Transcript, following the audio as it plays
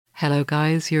Hello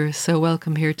guys, you're so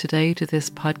welcome here today to this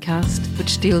podcast,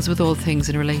 which deals with all things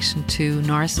in relation to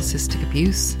narcissistic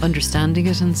abuse, understanding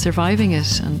it and surviving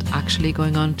it, and actually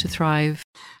going on to thrive.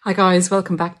 Hi guys,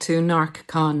 welcome back to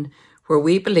NarcCon, where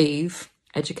we believe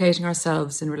educating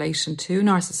ourselves in relation to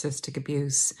narcissistic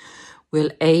abuse will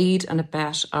aid and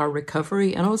abet our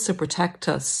recovery and also protect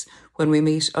us when we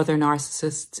meet other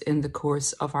narcissists in the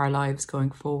course of our lives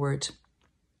going forward.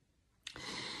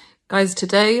 Guys,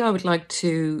 today I would like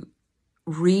to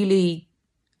really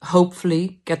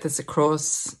hopefully get this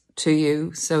across to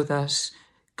you so that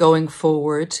going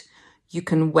forward you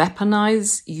can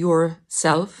weaponize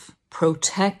yourself,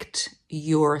 protect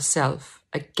yourself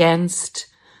against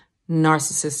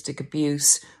narcissistic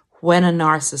abuse when a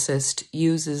narcissist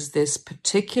uses this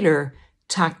particular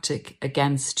tactic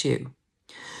against you.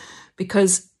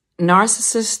 Because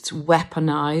narcissists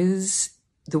weaponize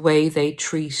the way they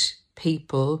treat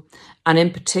people, and in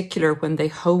particular when they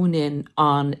hone in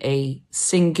on a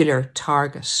singular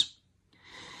target.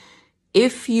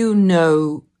 If you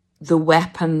know the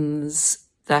weapons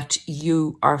that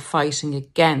you are fighting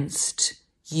against,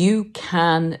 you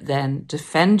can then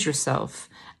defend yourself,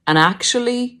 and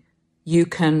actually you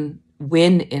can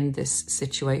win in this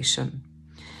situation.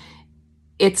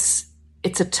 It's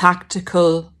a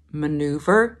tactical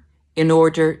maneuver in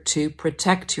order to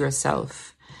protect yourself.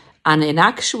 And in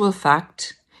actual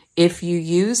fact, if you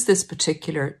use this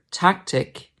particular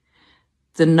tactic,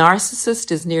 the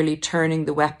narcissist is nearly turning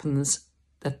the weapons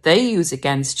that they use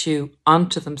against you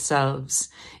onto themselves.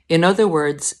 In other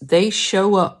words, they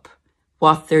show up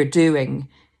what they're doing.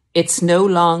 It's no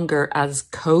longer as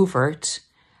covert,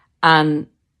 and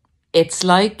it's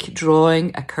like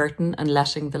drawing a curtain and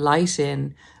letting the light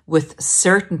in with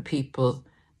certain people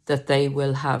that they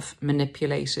will have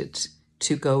manipulated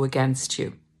to go against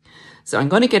you. So I'm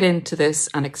going to get into this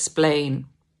and explain,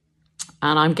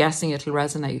 and I'm guessing it'll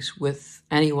resonate with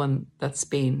anyone that's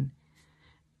been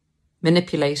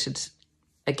manipulated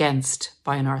against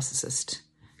by a narcissist.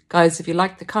 Guys, if you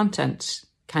like the content,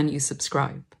 can you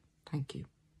subscribe? Thank you.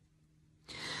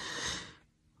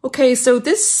 Okay, so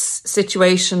this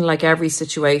situation, like every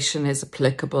situation, is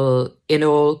applicable in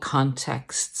all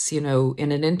contexts. You know,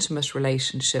 in an intimate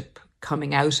relationship,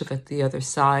 coming out of it the other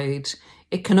side.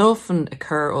 It can often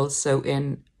occur also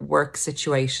in work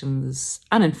situations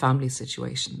and in family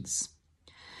situations.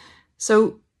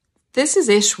 So this is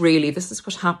it really. This is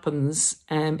what happens.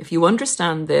 If you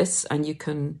understand this and you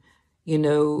can,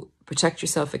 protect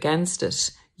yourself against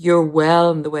it, you're well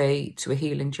on the way to a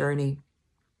healing journey.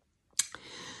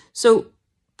 So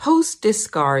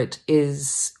post-discard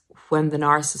is when the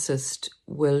narcissist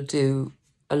will do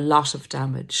a lot of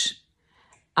damage.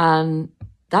 And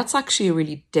that's actually a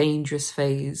really dangerous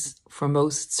phase for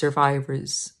most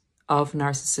survivors of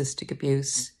narcissistic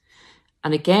abuse.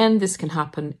 And again, this can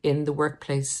happen in the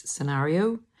workplace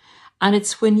scenario. And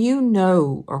it's when you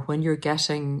know, or when you're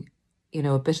getting,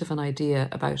 a bit of an idea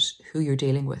about who you're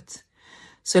dealing with.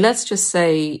 So let's just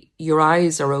say your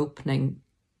eyes are opening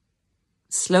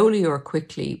slowly or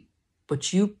quickly,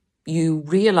 but you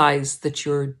realize that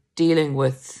you're dealing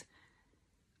with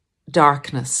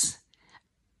darkness.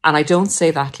 And I don't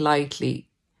say that lightly,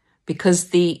 because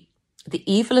the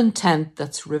evil intent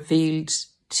that's revealed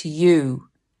to you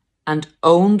and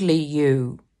only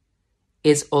you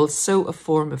is also a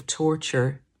form of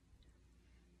torture,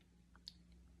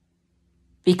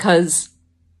 because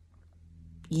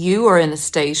you are in a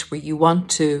state where you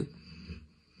want to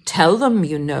tell them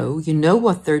you know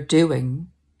what they're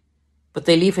doing, but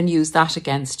they'll even use that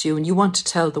against you, and you want to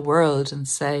tell the world and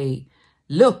say,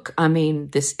 look,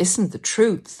 this isn't the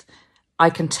truth. I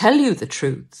can tell you the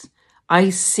truth. I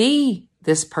see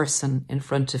this person in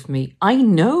front of me. I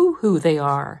know who they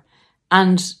are,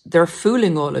 and they're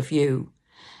fooling all of you.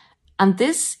 And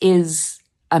this is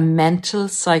a mental,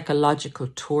 psychological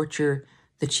torture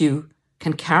that you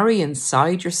can carry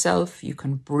inside yourself. You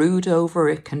can brood over.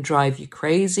 It can drive you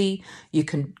crazy. You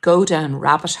can go down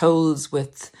rabbit holes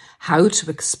with how to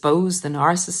expose the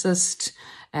narcissist.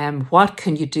 What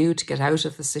can you do to get out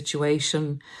of the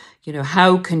situation?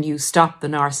 How can you stop the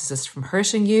narcissist from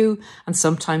hurting you? And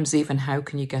sometimes even how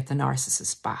can you get the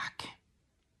narcissist back?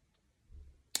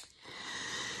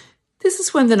 This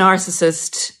is when the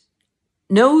narcissist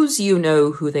knows you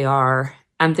know who they are,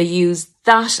 and they use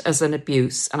that as an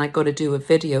abuse. And I'm going to do a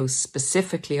video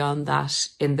specifically on that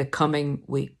in the coming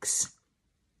weeks.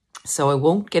 So I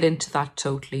won't get into that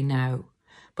totally now.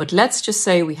 But let's just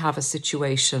say we have a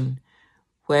situation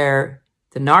where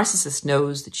the narcissist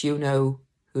knows that you know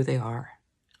who they are.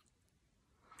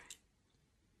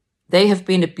 They have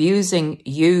been abusing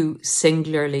you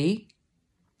singularly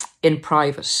in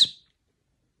private.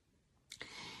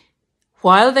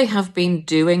 while they have been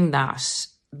doing that,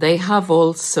 they have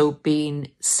also been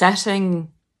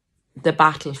setting the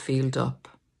battlefield up,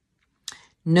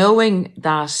 knowing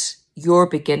that you're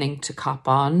beginning to cop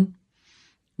on,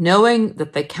 knowing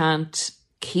that they can't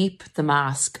keep the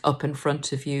mask up in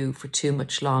front of you for too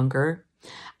much longer,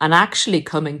 and actually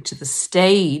coming to the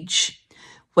stage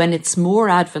when it's more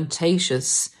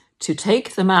advantageous to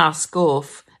take the mask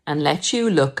off and let you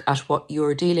look at what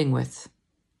you're dealing with,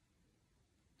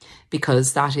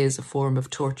 because that is a form of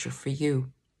torture for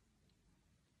you.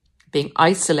 Being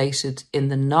isolated in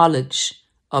the knowledge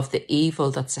of the evil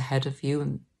that's ahead of you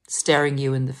and staring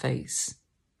you in the face,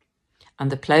 and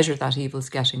the pleasure that evil's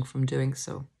getting from doing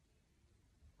so.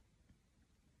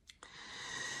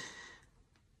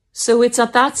 So it's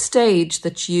at that stage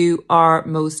that you are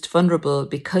most vulnerable,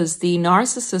 because the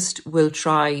narcissist will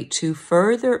try to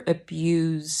further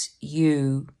abuse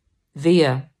you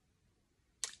via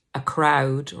a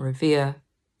crowd, or via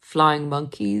flying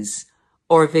monkeys,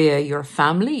 or via your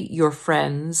family, your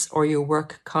friends, or your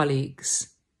work colleagues.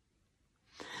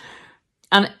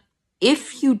 And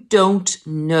if you don't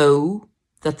know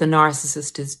that the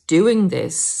narcissist is doing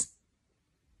this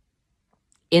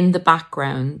in the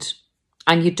background,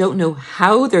 and you don't know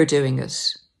how they're doing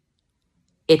it,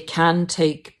 it can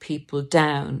take people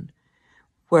down,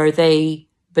 where they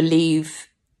believe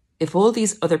if all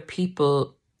these other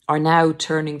people are now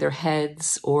turning their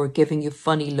heads or giving you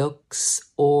funny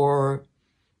looks or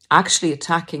actually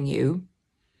attacking you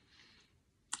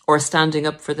or standing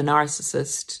up for the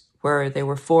narcissist, where they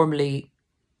were formerly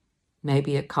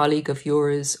maybe a colleague of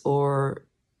yours or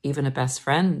even a best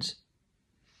friend,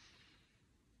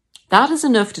 that is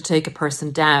enough to take a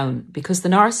person down, because the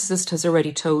narcissist has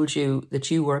already told you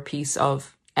that you were a piece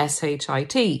of shit.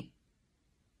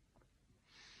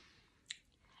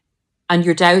 And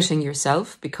you're doubting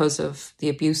yourself because of the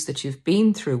abuse that you've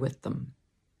been through with them.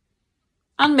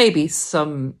 And maybe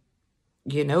some,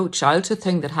 childhood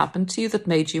thing that happened to you that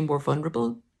made you more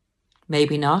vulnerable.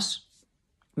 Maybe not.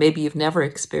 Maybe you've never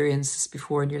experienced this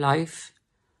before in your life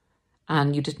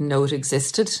and you didn't know it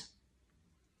existed.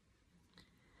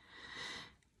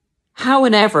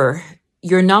 However,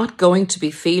 you're not going to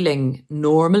be feeling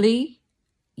normally,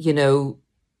 in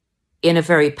a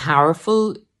very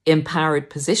powerful, empowered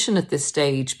position at this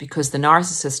stage, because the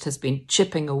narcissist has been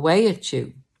chipping away at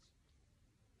you.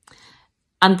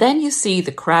 And then you see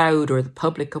the crowd or the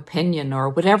public opinion or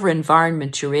whatever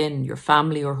environment you're in, your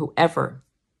family or whoever,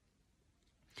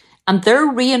 and they're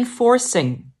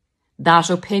reinforcing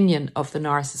that opinion of the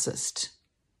narcissist.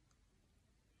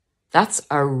 That's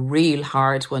a real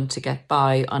hard one to get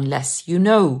by unless you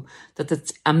know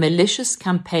that a malicious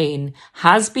campaign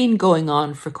has been going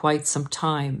on for quite some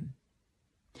time.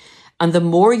 And the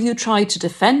more you try to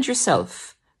defend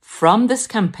yourself from this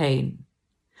campaign,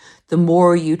 the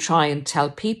more you try and tell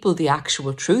people the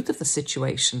actual truth of the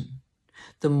situation,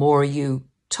 the more you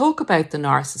talk about the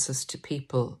narcissist to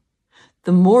people,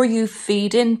 the more you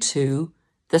feed into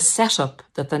the setup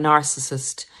that the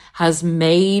narcissist has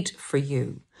made for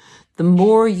you, the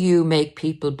more you make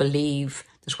people believe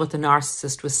that what the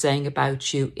narcissist was saying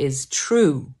about you is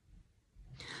true.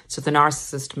 So the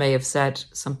narcissist may have said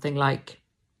something like,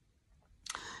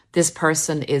 this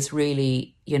person is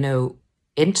really,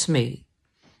 into me,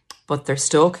 but they're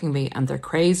stalking me and they're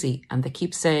crazy and they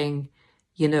keep saying,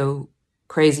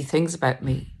 crazy things about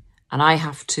me. And I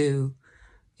have to,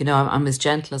 I'm as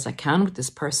gentle as I can with this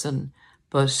person,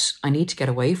 but I need to get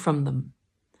away from them.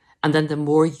 And then the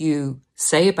more you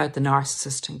say about the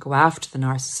narcissist and go after the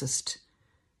narcissist,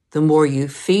 the more you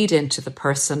feed into the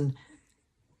person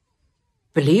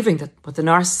believing that what the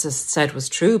narcissist said was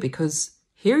true, because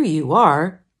here you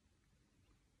are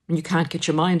and you can't get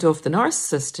your mind off the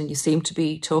narcissist and you seem to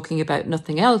be talking about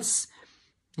nothing else.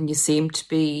 And you seem to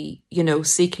be,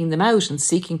 seeking them out and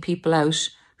seeking people out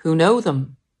who know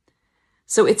them.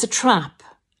 So it's a trap,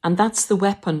 and that's the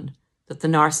weapon that the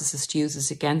narcissist uses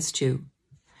against you.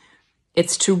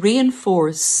 It's to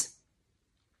reinforce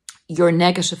your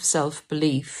negative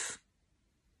self-belief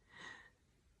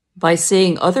by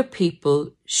seeing other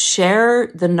people share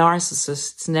the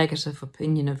narcissist's negative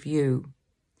opinion of you,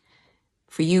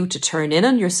 for you to turn in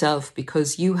on yourself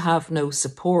because you have no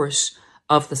support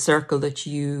of the circle that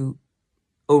you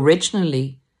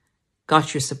originally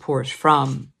got your support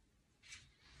from,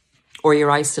 or you're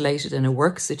isolated in a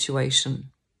work situation.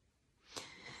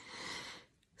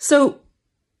 So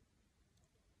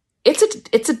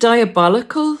it's a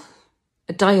diabolical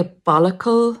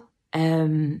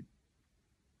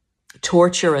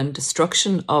torture and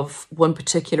destruction of one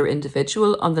particular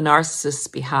individual on the narcissist's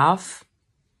behalf.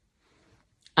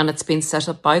 And it's been set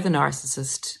up by the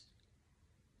narcissist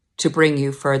to bring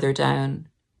you further down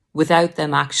without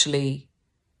them actually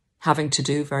having to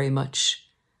do very much.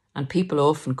 And people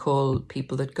often call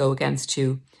people that go against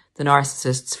you, the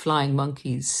narcissists, flying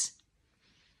monkeys.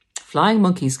 Flying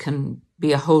monkeys can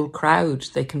be a whole crowd.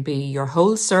 They can be your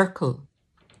whole circle.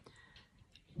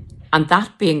 And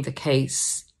that being the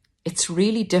case, it's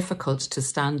really difficult to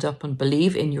stand up and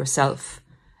believe in yourself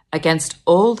against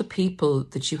all the people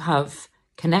that you have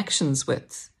connections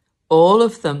with, all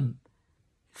of them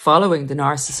following the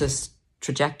narcissist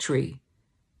trajectory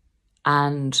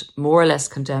and more or less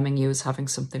condemning you as having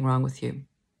something wrong with you.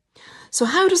 So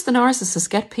how does the narcissist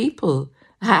get people?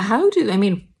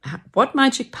 What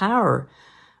magic power,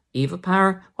 evil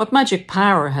power, what magic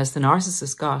power has the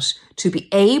narcissist got to be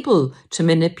able to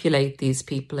manipulate these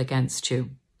people against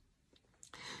you?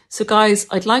 So guys,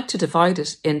 I'd like to divide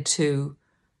it into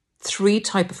 3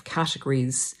 types of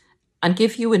categories and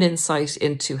give you an insight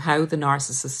into how the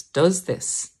narcissist does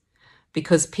this.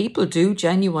 Because people do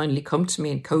genuinely come to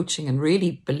me in coaching and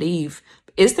really believe,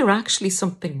 is there actually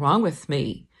something wrong with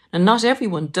me? And not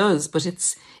everyone does, but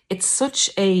it's such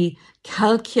a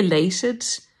calculated,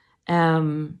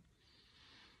 kind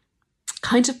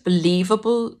of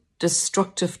believable,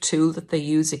 destructive tool that they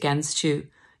use against you.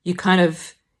 You kind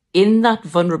of, in that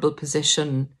vulnerable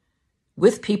position,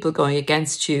 with people going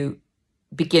against you,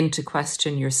 begin to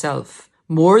question yourself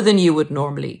more than you would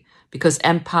normally, because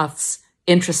empaths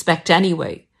introspect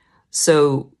anyway.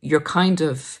 So you're kind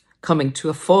of coming to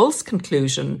a false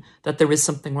conclusion that there is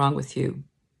something wrong with you.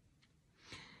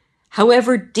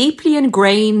 However, deeply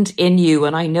ingrained in you,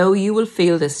 and I know you will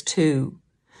feel this too,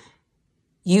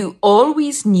 you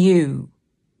always knew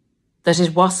that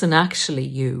it wasn't actually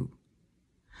you.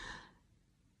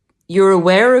 You're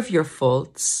aware of your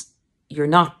faults. You're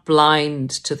not blind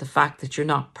to the fact that you're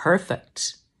not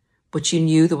perfect, but you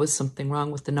knew there was something wrong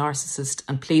with the narcissist.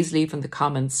 And please leave in the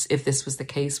comments if this was the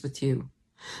case with you.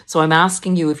 So I'm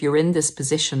asking you, if you're in this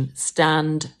position,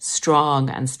 stand strong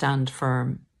and stand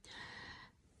firm.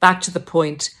 Back to the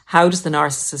point, how does the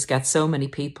narcissist get so many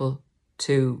people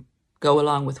to go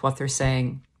along with what they're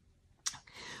saying?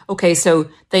 Okay, so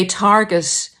they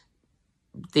target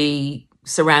the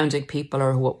surrounding people,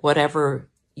 or whatever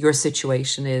your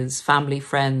situation is, family,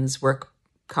 friends, work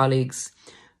colleagues,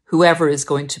 whoever is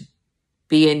going to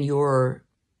be in your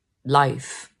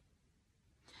life.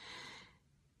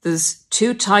 There's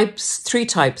 3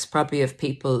 types probably of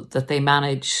people that they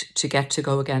manage to get to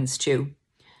go against you.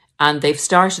 And they've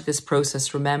started this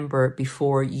process, remember,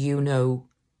 before you know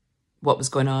what was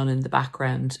going on in the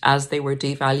background as they were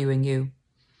devaluing you.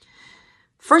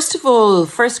 First of all,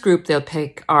 first group they'll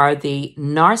pick are the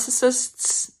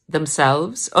narcissists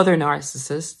themselves, other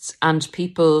narcissists, and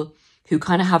people who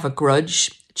kind of have a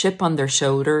grudge, chip on their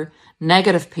shoulder,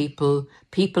 negative people,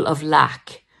 people of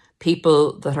lack,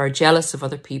 people that are jealous of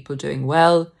other people doing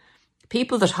well,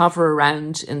 people that hover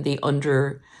around in the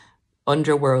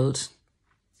underworld.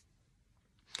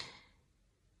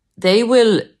 They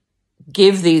will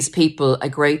give these people a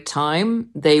great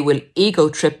time. They will ego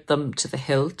trip them to the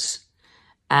hilt.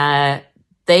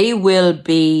 They will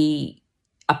be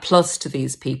a plus to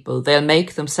these people. They'll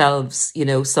make themselves,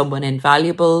 someone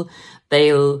invaluable.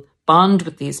 They'll bond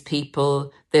with these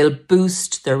people. They'll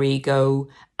boost their ego,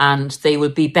 and they will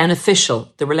be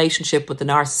beneficial. The relationship with the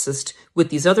narcissist, with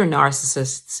these other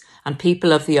narcissists and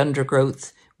people of the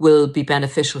undergrowth, will be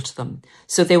beneficial to them.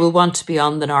 So they will want to be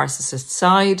on the narcissist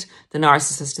side. The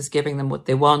narcissist is giving them what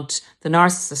they want. The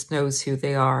narcissist knows who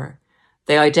they are.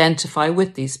 They identify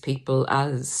with these people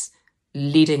as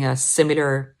leading a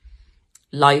similar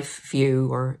life view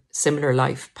or similar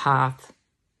life path.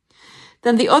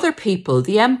 Then the other people,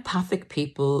 the empathic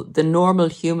people, the normal,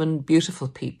 human, beautiful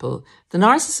people, the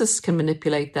narcissists can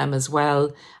manipulate them as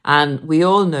well. And we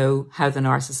all know how the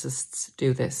narcissists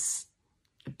do this.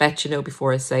 I bet you know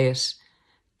before I say it.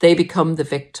 They become the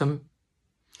victim.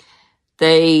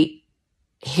 They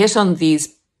hit on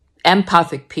these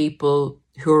empathic people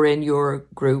who are in your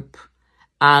group,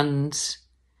 and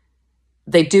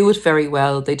they do it very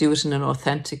well. They do it in an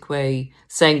authentic way,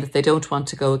 saying that they don't want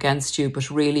to go against you,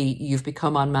 but really you've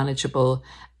become unmanageable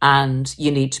and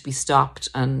you need to be stopped.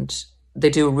 And they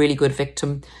do a really good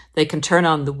victim. They can turn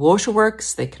on the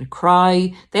waterworks. They can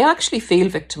cry. They actually feel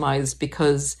victimized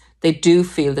because they do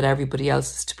feel that everybody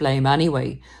else is to blame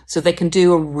anyway. So they can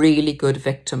do a really good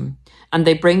victim, and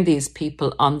they bring these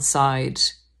people on side.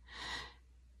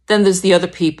 Then there's the other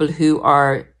people who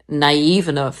are naive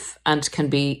enough and can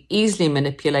be easily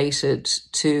manipulated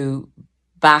to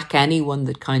back anyone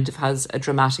that kind of has a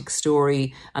dramatic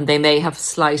story, and they may have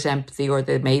slight empathy or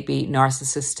they may be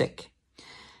narcissistic.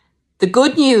 The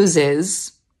good news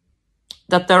is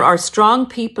that there are strong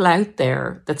people out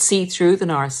there that see through the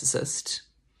narcissist,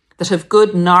 that have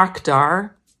good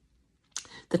narcdar,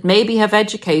 that maybe have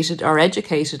educated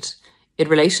in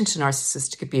relation to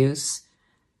narcissistic abuse,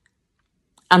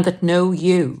 and that know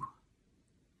you,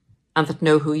 and that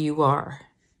know who you are,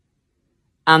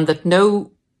 and that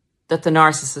know that the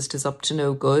narcissist is up to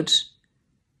no good.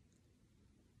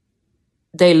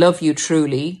 They love you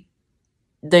truly.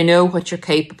 They know what you're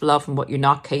capable of and what you're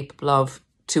not capable of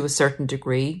to a certain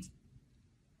degree.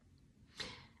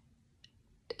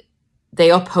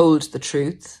 They uphold the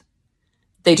truth.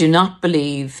 They do not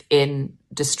believe in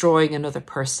destroying another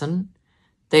person.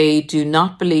 They do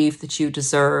not believe that you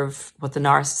deserve what the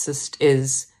narcissist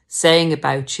is saying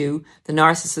about you. The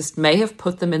narcissist may have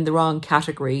put them in the wrong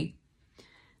category.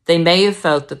 They may have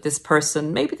felt that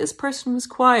maybe this person was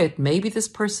quiet. Maybe this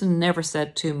person never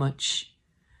said too much.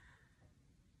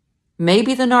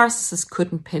 Maybe the narcissist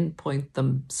couldn't pinpoint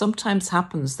them. Sometimes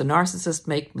happens. The narcissists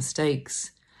make mistakes.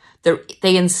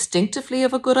 They instinctively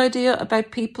have a good idea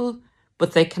about people,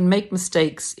 but they can make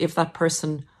mistakes if that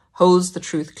person holds the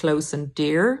truth close and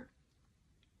dear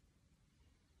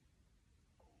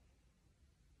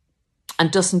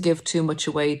and doesn't give too much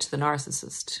away to the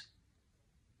narcissist.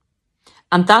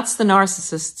 And that's the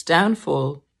narcissist's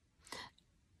downfall.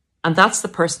 And that's the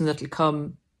person that'll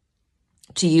come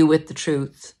to you with the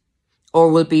truth, or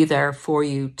will be there for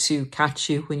you to catch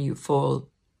you when you fall.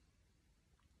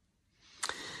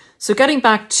 So getting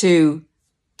back to,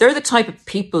 they're the type of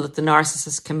people that the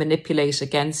narcissist can manipulate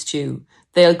against you.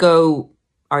 They'll go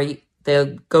to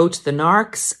the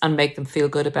narcs and make them feel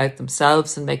good about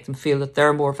themselves and make them feel that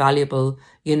they're more valuable,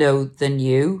 than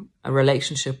you, a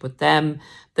relationship with them.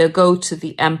 They'll go to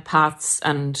the empaths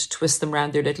and twist them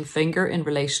around their little finger in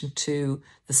relation to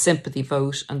the sympathy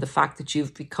vote and the fact that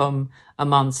you've become a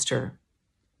monster.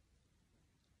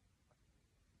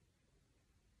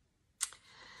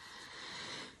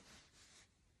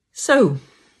 So,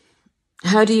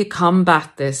 how do you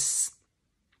combat this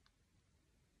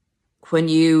when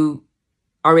you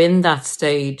are in that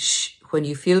stage, when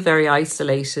you feel very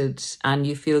isolated and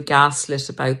you feel gaslit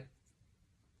about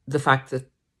the fact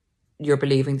that you're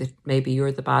believing that maybe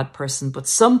you're the bad person, but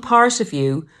some part of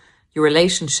you, your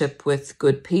relationship with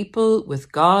good people,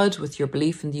 with God, with your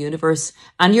belief in the universe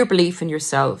and your belief in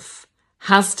yourself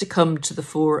has to come to the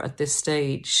fore at this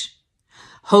stage.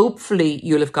 Hopefully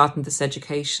you'll have gotten this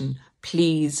education.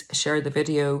 Please share the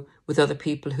video with other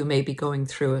people who may be going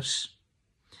through it.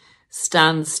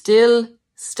 Stand still,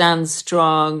 stand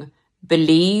strong,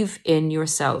 believe in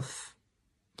yourself.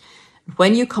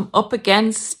 When you come up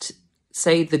against,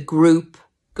 say, the group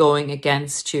going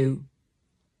against you,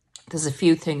 there's a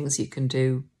few things you can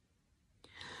do.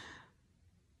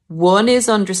 One is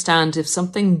understand if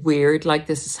something weird like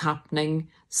this is happening,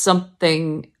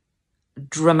 something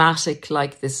dramatic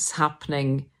like this is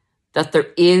happening, that there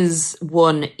is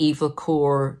one evil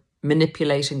core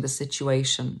manipulating the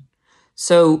situation.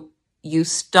 So you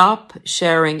stop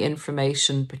sharing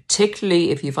information, particularly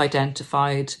if you've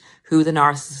identified who the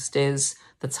narcissist is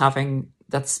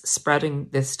that's spreading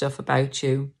this stuff about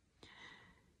you.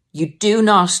 You do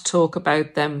not talk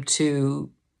about them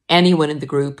to anyone in the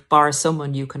group, bar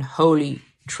someone you can wholly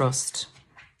trust.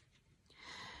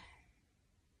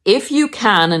 If you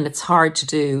can, and it's hard to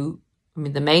do,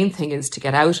 the main thing is to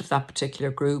get out of that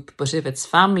particular group. But if it's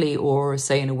family or,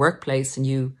 say, in a workplace and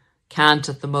you can't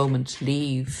at the moment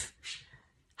leave,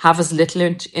 have as little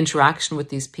interaction with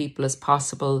these people as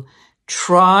possible.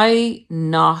 Try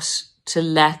not to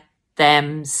let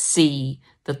them see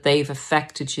that they've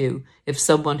affected you. If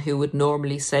someone who would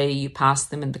normally say, you pass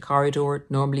them in the corridor,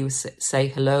 normally would say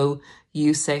hello,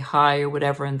 you say hi or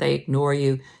whatever, and they ignore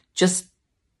you, just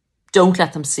don't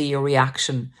let them see your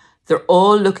reaction. They're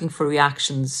all looking for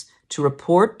reactions to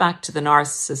report back to the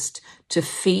narcissist, to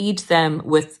feed them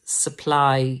with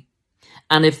supply.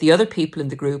 And if the other people in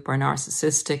the group are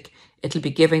narcissistic, it'll be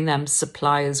giving them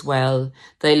supply as well.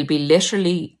 They'll be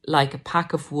literally like a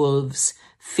pack of wolves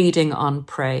feeding on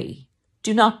prey.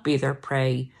 Do not be their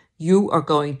prey. You are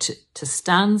going to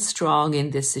stand strong in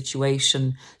this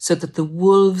situation so that the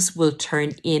wolves will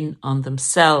turn in on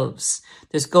themselves.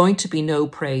 There's going to be no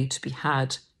prey to be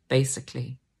had,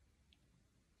 basically.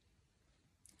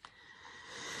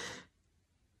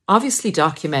 Obviously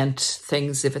document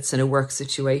things if it's in a work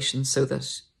situation so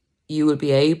that you will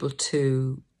be able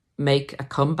to make a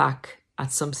comeback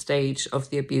at some stage of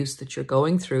the abuse that you're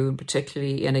going through, and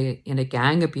particularly in a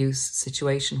gang abuse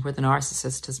situation where the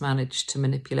narcissist has managed to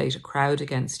manipulate a crowd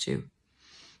against you.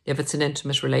 If it's an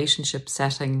intimate relationship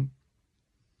setting,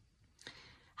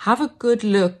 have a good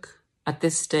look at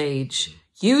this stage.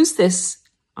 Use this,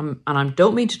 and I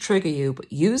don't mean to trigger you,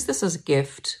 but use this as a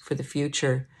gift for the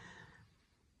future,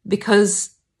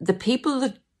 because the people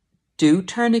that do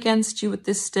turn against you at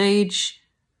this stage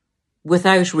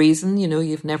without reason,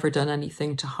 you've never done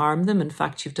anything to harm them. In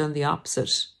fact, you've done the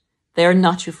opposite. They're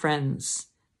not your friends.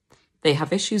 They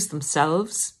have issues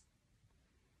themselves,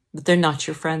 but they're not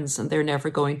your friends, and they're never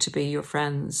going to be your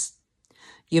friends.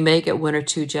 You may get one or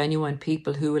two genuine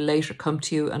people who will later come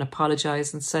to you and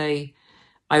apologize and say,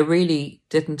 I really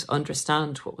didn't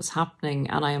understand what was happening,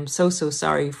 and I am so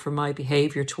sorry for my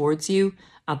behavior towards you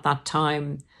at that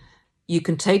time. You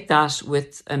can take that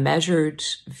with a measured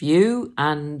view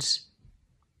and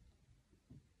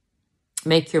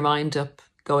make your mind up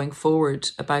going forward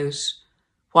about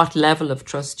what level of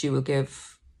trust you will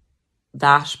give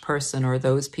that person or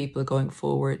those people going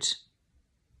forward.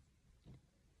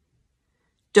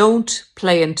 Don't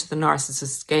play into the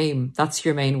narcissist's game. That's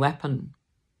your main weapon.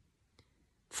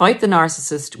 Fight the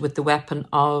narcissist with the weapon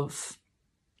of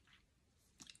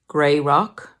grey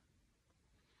rock.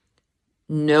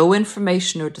 No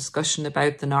information or discussion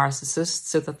about the narcissist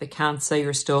so that they can't say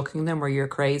you're stalking them or you're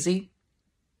crazy.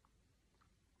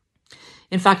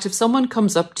 In fact, if someone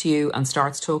comes up to you and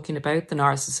starts talking about the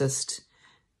narcissist,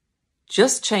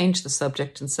 just change the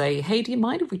subject and say, hey, do you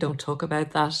mind if we don't talk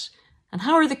about that? And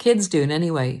how are the kids doing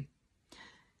anyway?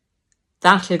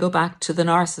 That'll go back to the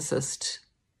narcissist.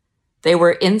 They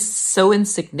were so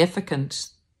insignificant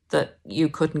that you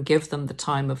couldn't give them the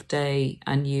time of day,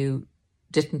 and you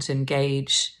didn't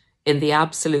engage in the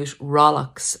absolute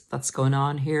rollicks that's going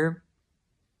on here.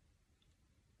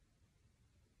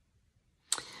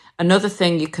 Another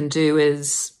thing you can do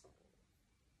is,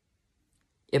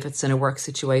 if it's in a work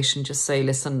situation, just say,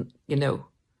 listen,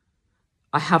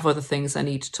 I have other things I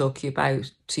need to talk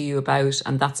to you about,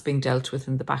 and that's being dealt with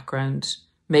in the background.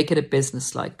 Make it a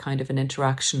business-like kind of an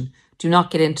interaction. Do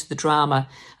not get into the drama.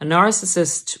 A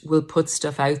narcissist will put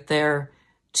stuff out there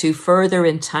to further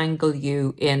entangle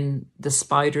you in the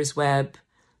spider's web.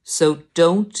 So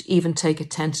don't even take a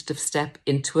tentative step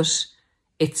into it.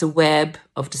 It's a web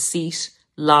of deceit,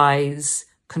 lies,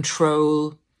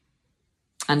 control,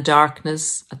 and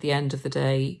darkness at the end of the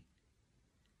day.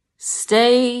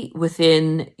 Stay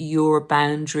within your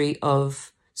boundary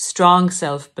of strong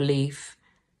self-belief.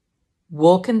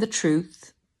 Walk in the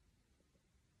truth.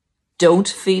 Don't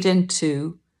feed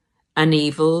into an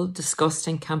evil,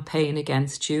 disgusting campaign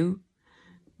against you.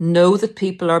 Know that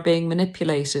people are being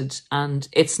manipulated, and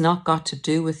it's not got to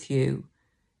do with you.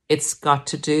 It's got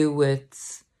to do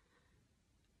with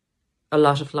a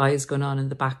lot of lies going on in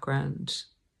the background.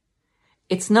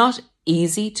 It's not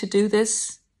easy to do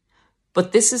this,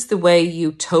 but this is the way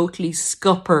you totally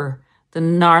scupper the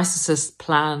narcissist's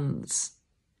plans.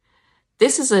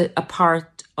 This is a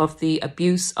part of the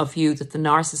abuse of you that the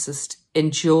narcissist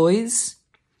enjoys.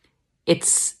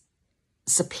 It's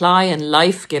supply and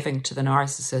life-giving to the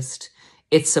narcissist.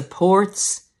 It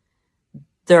supports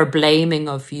their blaming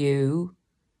of you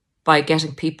by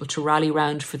getting people to rally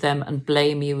round for them and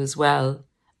blame you as well.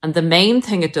 And the main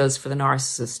thing it does for the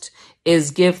narcissist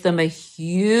is give them a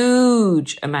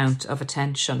huge amount of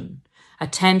attention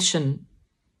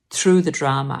through the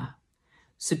drama.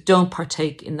 So don't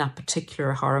partake in that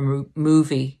particular horror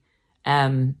movie.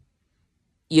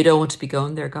 You don't want to be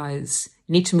going there, guys.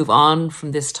 You need to move on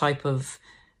from this type of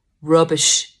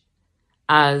rubbish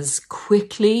as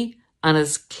quickly and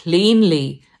as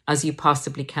cleanly as you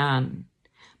possibly can.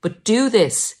 But do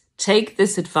this, take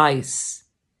this advice,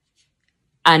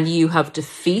 and you have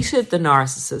defeated the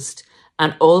narcissist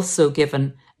and also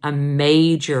given a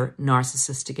major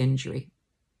narcissistic injury.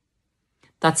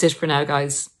 That's it for now,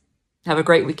 guys. Have a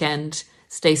great weekend.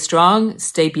 Stay strong,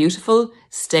 stay beautiful,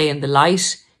 stay in the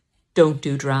light. Don't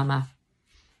do drama.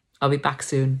 I'll be back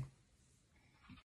soon.